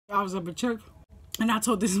I was up at church and I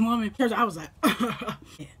told this woman, I was like,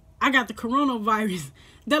 I got the coronavirus.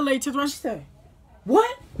 That lady took her, she said,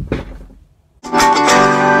 what?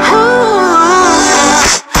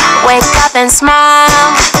 Wake up and smile,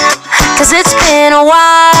 'cause it's been a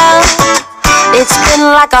while. It's been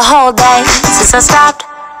like a whole day since I stopped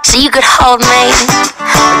so you could hold me.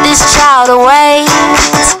 This child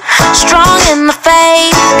awaits, strong in the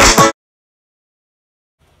faith.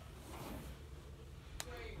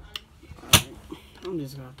 I'm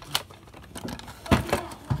just gonna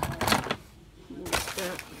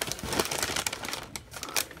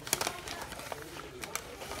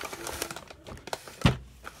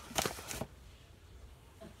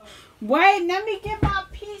wait, let me get my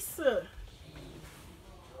pizza.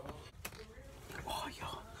 Oh,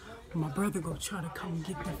 y'all, my brother go try to come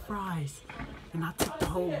get the fries, and I took the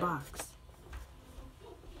whole box.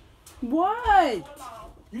 What?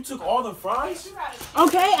 You took all the fries?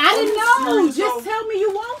 Okay, I didn't know. Just tell me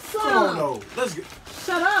you want some. Oh no, let's get.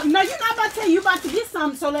 Shut up. No, you're not about to tell you about to get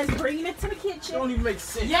some, so let's bring it to the kitchen. It don't even make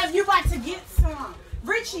sense. Yeah, you about to get some.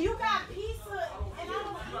 Richie, you got pizza and I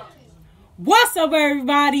don't want it. What's up,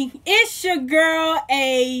 everybody? It's your girl,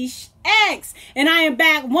 HX, and I am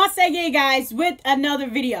back once again, guys, with another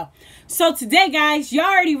video. So today, guys, you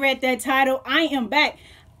already read that title. I am back.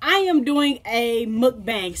 I am doing a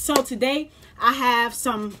mukbang. So today, I have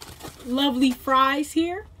some lovely fries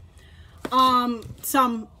here,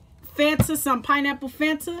 some Fanta, some pineapple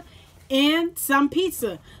Fanta, and some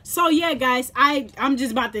pizza. So yeah, guys, I'm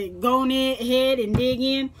just about to go ahead and dig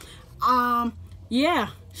in. Yeah.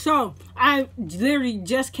 So I literally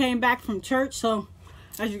just came back from church. So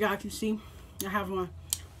as you guys can see, I have my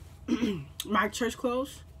my church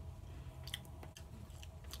clothes.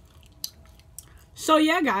 So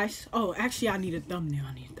yeah, guys. Oh, actually, I need a thumbnail.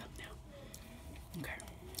 Okay,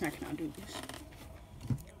 how can I do this?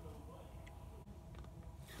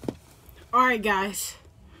 All right, guys.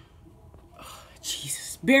 Oh,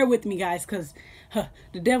 Jesus, bear with me, guys, because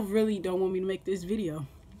the devil really don't want me to make this video.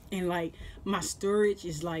 And like my storage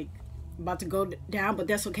is like about to go down, but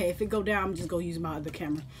that's okay. If it go down, I'm just gonna use my other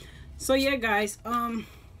camera. So yeah, guys,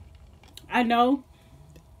 I know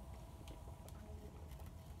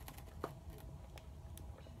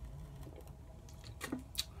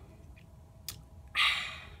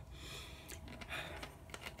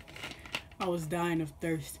I was dying of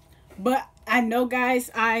thirst, but I know,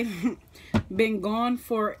 guys, I've been gone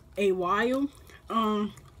for a while.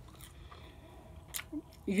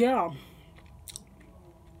 Yeah,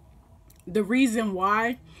 the reason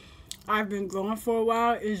why I've been gone for a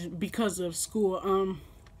while is because of school.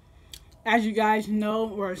 As you guys know,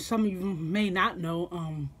 or some of you may not know,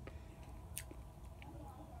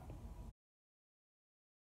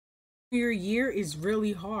 your year is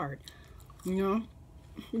really hard, you know.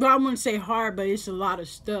 Well, I wouldn't say hard, but it's a lot of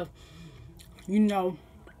stuff, you know,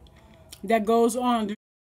 that goes on.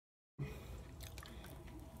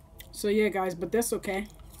 So yeah, guys, but that's okay.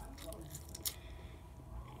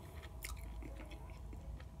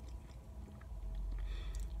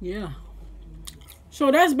 Yeah. So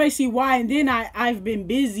that's basically why. And then I've been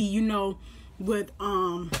busy, you know, with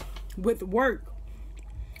work,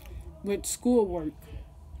 with schoolwork.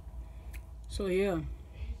 So yeah.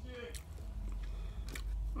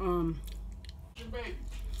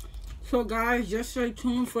 So guys, just stay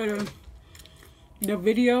tuned for the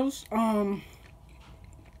videos.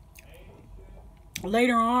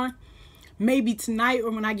 Later on, maybe tonight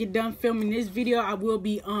or when I get done filming this video, I will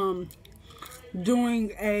be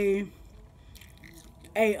doing a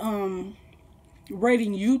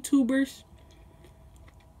rating YouTubers.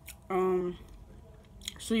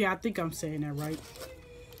 So yeah, I think I'm saying that right.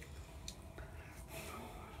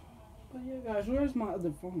 But yeah, guys, where's my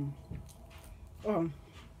other phone? Oh,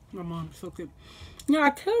 my mom took it. Yeah,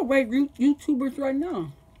 I could rate YouTubers right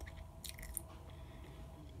now.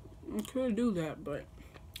 I could do that, but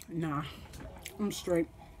nah, I'm straight.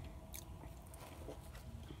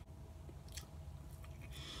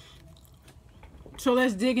 So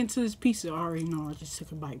let's dig into this pizza. I already know I just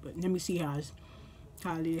took a bite, but let me see how it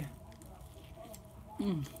is.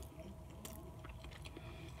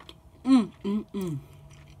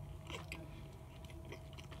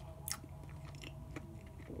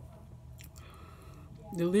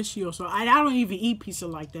 Delicious. So I don't even eat pizza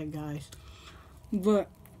like that, guys. But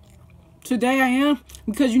today I am,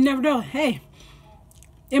 because you never know. Hey,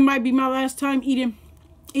 it might be my last time eating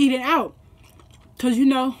out, because you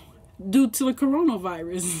know, due to the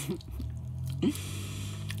coronavirus.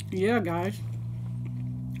 Yeah, guys.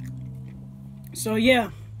 So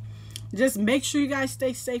yeah, just make sure you guys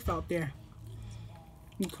stay safe out there,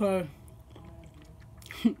 because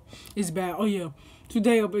It's bad. Oh yeah.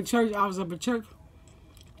 Today up at church, I was up at church,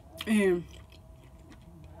 and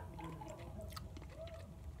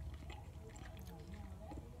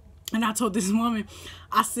I told this woman,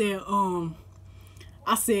 I said, I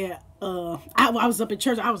was up at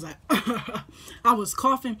church, I was like, I was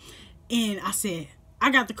coughing, and I said,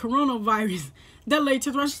 I got the coronavirus. That lady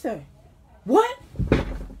took around, she said, what?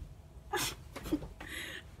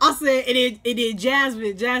 I said, and then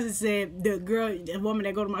Jasmine said, the woman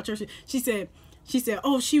that go to my church, she said,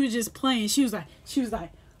 oh, she was just playing. She was like,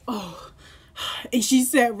 oh, and she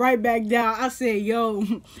sat right back down. I said,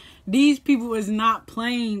 yo, these people is not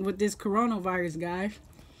playing with this coronavirus, guys.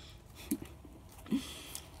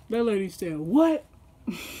 That lady said, what?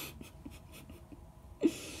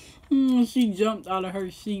 She jumped out of her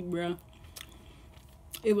seat, bro.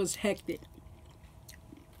 It was hectic.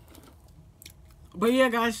 But yeah,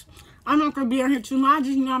 guys, I'm not going to be on here too long. I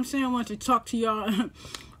just, you know what I'm saying, I want to talk to y'all. I'm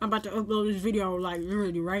about to upload this video, like,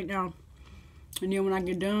 literally right now. And then when I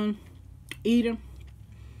get done eating,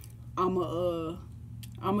 I'm going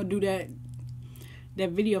to do that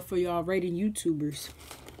video for y'all rating YouTubers.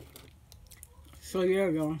 So, yeah,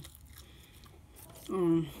 y'all.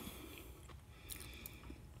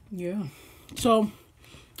 Yeah. So,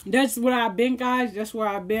 that's where I've been, guys. That's where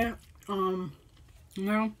I've been. You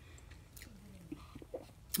know.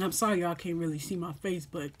 I'm sorry y'all can't really see my face,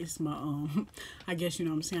 but it's my, I guess, you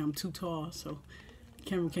know what I'm saying, I'm too tall, so the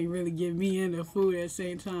camera can't really get me and the food at the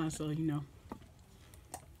same time, so, you know.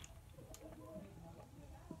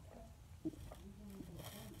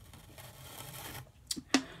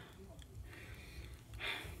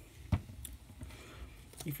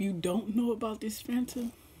 If you don't know about this Fanta,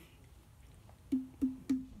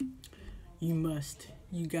 you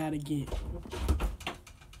gotta get it.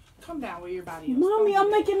 Come down with your body. Mommy,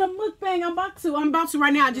 I'm making a mukbang. I'm about to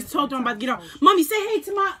right now. I just told them I'm about to get off. Mommy, say hey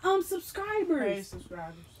to my subscribers. Hey,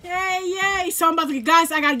 subscribers. Hey, yay. So I'm about to,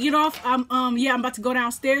 guys, I gotta get off. Yeah, I'm about to go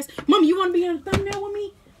downstairs. Mommy, you wanna be in a thumbnail with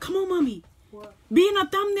me? Come on, Mommy. What? Be in a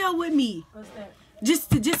thumbnail with me. What's that?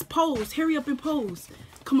 Just pose. Hurry up and pose.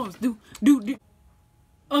 Come on, do.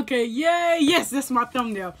 Okay, yay. Yes, that's my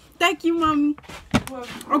thumbnail. Thank you, Mommy. Well,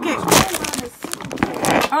 Okay.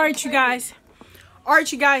 Alright, you guys.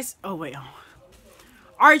 Oh, wait.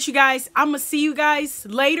 Alright, you guys. I'm going to see you guys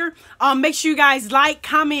later. Make sure you guys like,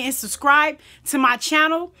 comment, and subscribe to my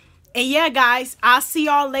channel. And yeah, guys, I'll see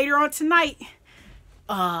y'all later on tonight.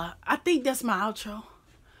 I think that's my outro.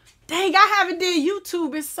 Dang, I haven't did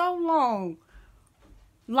YouTube in so long.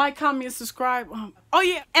 Like, comment, and subscribe. Oh,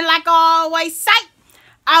 yeah. And like I always say,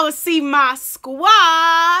 I will see my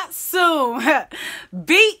squad soon.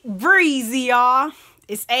 Beat Breezy, y'all.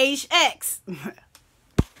 It's Age X. And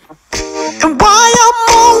why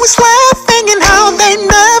I'm always laughing and how they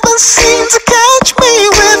never seem to catch me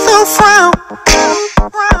with a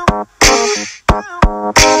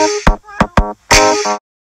frown.